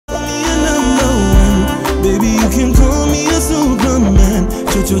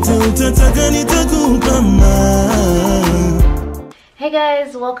Hey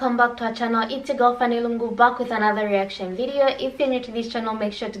guys, welcome back to our channel. It's your girl Fanny Lungu, back with another reaction video. If you're new to this channel,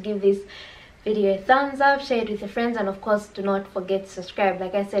 make sure to give this video a thumbs up, share it with your friends, and of course do not forget to subscribe.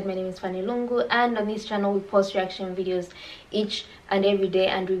 Like I said, my name is Fanny Lungu, and on this channel we post reaction videos each and every day,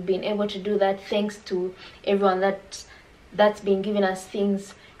 and we've been able to do that thanks to everyone that's been giving us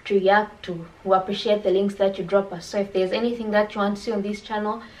things to react to. We appreciate the links that you drop us. So if there's anything that you want to see on this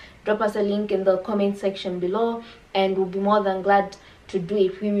channel, drop us a link in the comment section below, and we'll be more than glad to do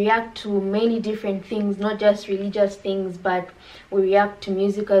it. We react to many different things, not just religious things, but we react to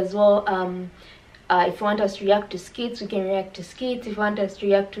music as well. If you want us to react to skits, we can react to skits. If you want us to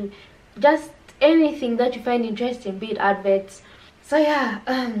react to just anything that you find interesting, be it adverts. So yeah,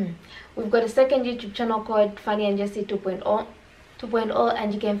 we've got a second YouTube channel called Fanny&jessy 2.0,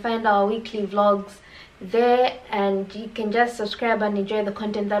 and you can find our weekly vlogs there, and you can just subscribe and enjoy the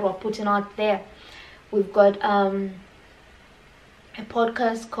content that we're putting out there. We've got a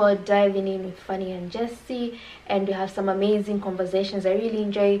podcast called Diving In with Fanny&jessy, and we have some amazing conversations. I really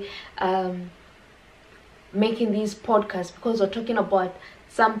enjoy making these podcasts because we're talking about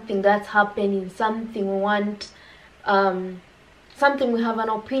something that's happening, something we want, something we have an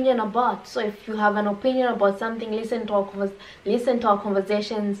opinion about. So if you have an opinion about something, listen to our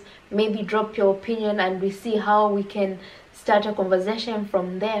conversations, maybe drop your opinion, and we see how we can start a conversation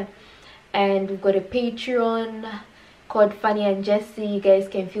from there. And we've got a Patreon called Fanny&jessy. You guys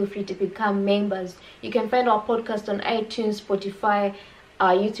can feel free to become members. You can find our podcast on iTunes, Spotify,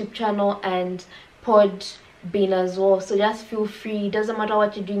 our YouTube channel, and Podbean as well. So just feel free. It doesn't matter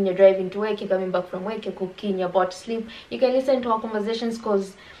what you're doing. You're driving to work, you're coming back from work, you're cooking, you're about to sleep. You can listen to our conversations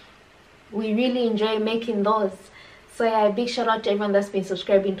because we really enjoy making those. So yeah, a big shout out to everyone that's been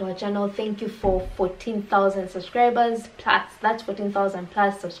subscribing to our channel. Thank you for 14,000 subscribers plus. That's 14,000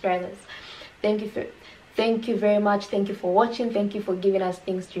 plus subscribers. Thank you very much. Thank you for watching. Thank you for giving us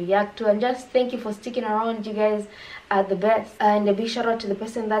things to react to, and just thank you for sticking around. You guys are the best. And a big shout out to the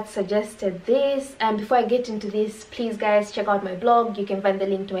person that suggested this. And before I get into this, please guys, check out my blog. You can find the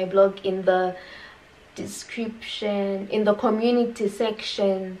link to my blog in the description, in the community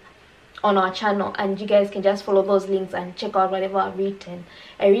section on our channel, and you guys can just follow those links and check out whatever I've written.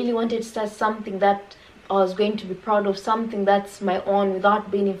 I really wanted to start something that I was going to be proud of, something that's my own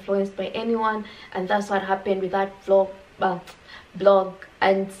without being influenced by anyone, and that's what happened with that blog.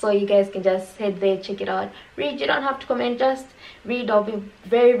 And so you guys can just head there, check it out, read. You don't have to comment, just read. I'll be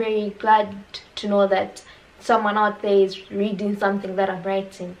very, very glad to know that someone out there is reading something that I'm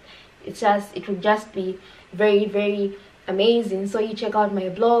writing. It would just be very, very amazing. So you check out my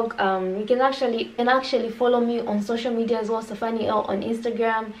blog. You can actually follow me on social media as well. So Fanny L on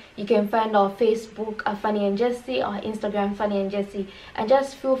Instagram. You can find our Facebook Fanny&jessy, our Instagram Fanny&jessy, and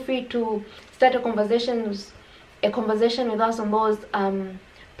just feel free to start a conversation with us on those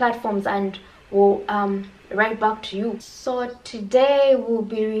platforms, and we'll write back to you. So today we'll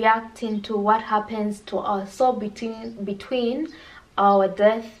be reacting to what happens to our soul between our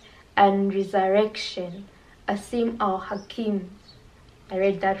death and resurrection. Assim or hakeem. I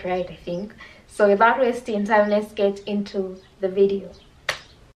read that right, I think. So without wasting time, let's get into the video.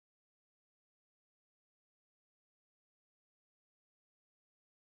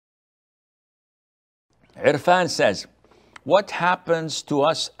 Irfan says, what happens to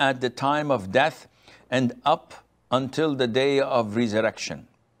us at the time of death and up until the day of resurrection?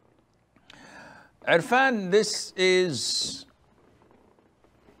 Irfan, this is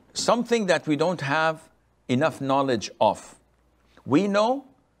something that we don't have enough knowledge of. We know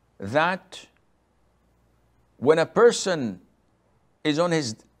that when a person is on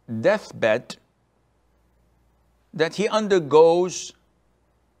his deathbed, that he undergoes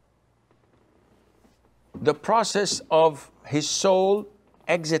the process of his soul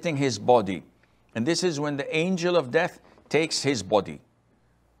exiting his body. And this is when the angel of death takes his body.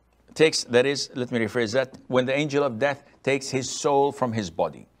 Let me rephrase that. When the angel of death takes his soul from his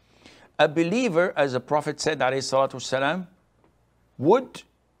body. A believer, as the Prophet said, ﷺ, would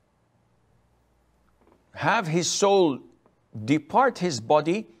have his soul depart his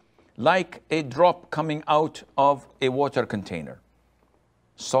body like a drop coming out of a water container,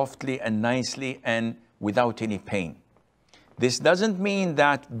 softly and nicely and without any pain. This doesn't mean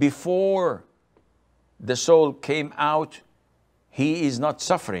that before the soul came out, he is not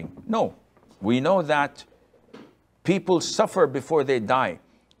suffering. No, we know that people suffer before they die,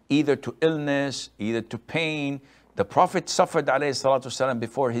 either to illness, either to pain. The Prophet suffered ﷺ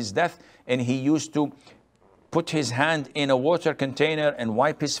before his death, and he used to put his hand in a water container and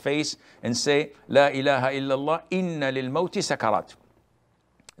wipe his face and say, La ilaha illallah, inna lil mawti sakarat.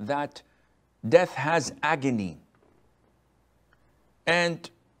 that death has agony. And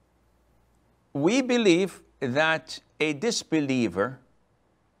we believe that a disbeliever,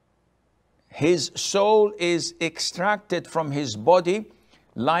 his soul is extracted from his body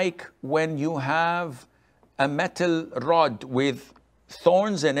like when you have a metal rod with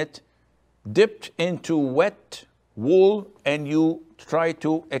thorns in it, dipped into wet wool, and you try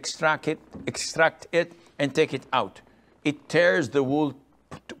to extract it and take it out. It tears the wool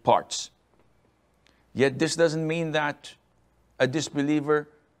to parts. Yet this doesn't mean that a disbeliever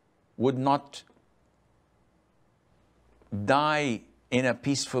would not die in a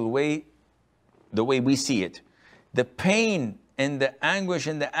peaceful way, the way we see it. The pain and the anguish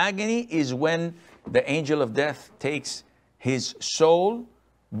and the agony is when the angel of death takes his soul,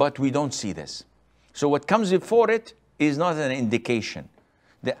 but we don't see this. So what comes before it is not an indication.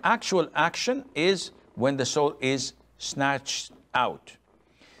 The actual action is when the soul is snatched out.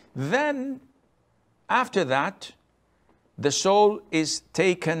 Then, after that, the soul is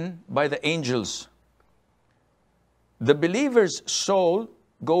taken by the angels. The believer's soul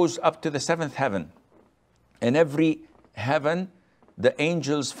goes up to the seventh heaven. In every heaven, the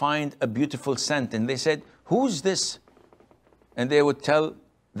angels find a beautiful scent, and they said, "Who's this?" And they would tell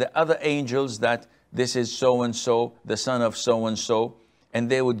the other angels that this is so-and-so, the son of so-and-so, and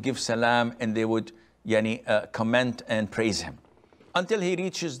they would give salam, and they would comment and praise him. Until he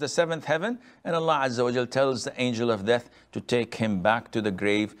reaches the seventh heaven, and Allah Azza wa Jal tells the angel of death to take him back to the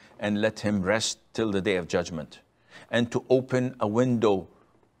grave and let him rest till the day of judgment, and to open a window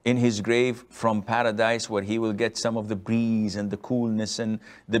in his grave from paradise where he will get some of the breeze and the coolness and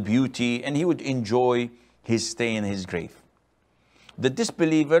the beauty, and he would enjoy his stay in his grave. The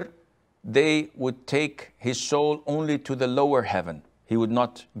disbeliever, they would take his soul only to the lower heaven. He would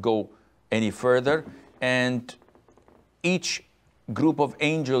not go any further, and each group of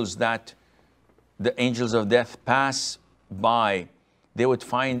angels that the angels of death pass by, they would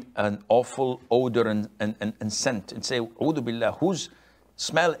find an awful odor and scent and say, "Audu billah, whose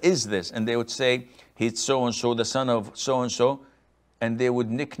smell is this?" And they would say, "He's so-and-so, the son of so-and-so," and they would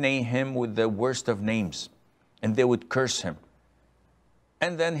nickname him with the worst of names, and they would curse him.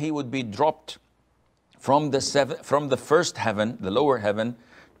 And then he would be dropped from the first heaven, the lower heaven,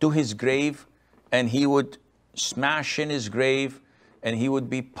 to his grave, and he would smash in his grave, and he would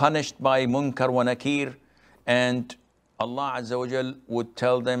be punished by Munkar wa Nakir, and Allah Azza wa Jal would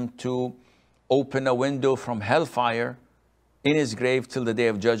tell them to open a window from hellfire in his grave till the day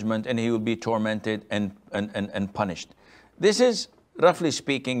of judgment, and he will be tormented and punished. This is, roughly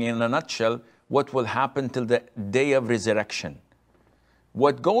speaking, in a nutshell, what will happen till the day of resurrection.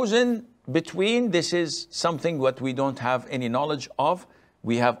 What goes in between, this is something what we don't have any knowledge of.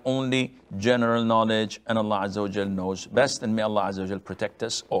 We have only general knowledge, and Allah Azza wa Jal knows best, and may Allah Azza wa Jal protect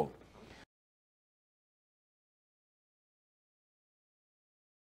us all.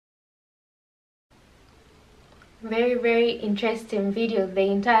 Very, very interesting video.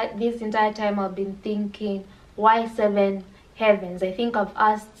 This entire time I've been thinking, why 7 heavens? I think I've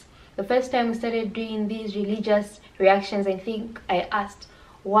asked, the first time we started doing these religious reactions, I think I asked,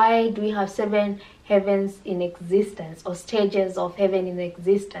 why do we have 7 heavens in existence, or stages of heaven in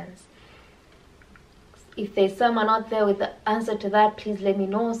existence? If there's someone out there with the answer to that, please let me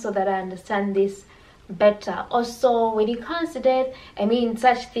know so that I understand this better. Also, when it comes to death, I mean,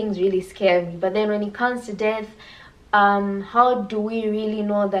 such things really scare me, but then when it comes to death, how do we really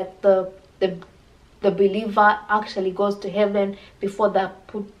know that the believer actually goes to heaven before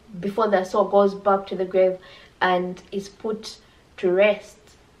the soul goes back to the grave and is put to rest?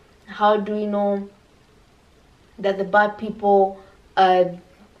 How do we know that the bad people,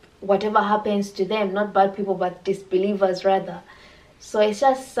 whatever happens to them, not bad people but disbelievers rather? So it's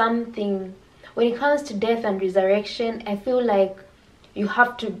just something. When it comes to death and resurrection, I feel like you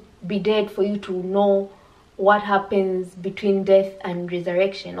have to be dead for you to know what happens between death and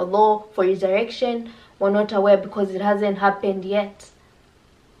resurrection. Although for resurrection, we're not aware because it hasn't happened yet.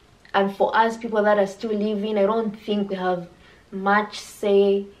 And for us, people that are still living, I don't think we have much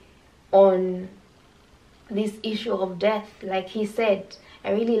say on this issue of death. Like he said,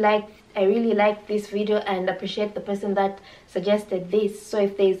 I really like this video and appreciate the person that suggested this. So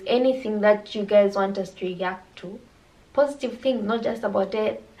if there's anything that you guys want us to react to, positive things, not just about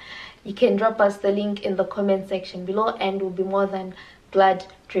death, you can drop us the link in the comment section below, and we'll be more than glad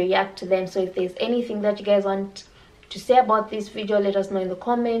to react to them. So if there's anything that you guys want to say about this video, let us know in the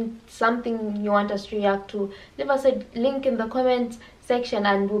comments. Something you want us to react to, leave us a link in the comment section,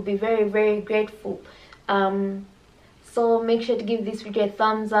 and we'll be very, very grateful. So make sure to give this video a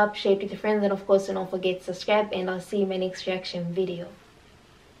thumbs up, share it with your friends, and of course, don't forget to subscribe, and I'll see you in my next reaction video.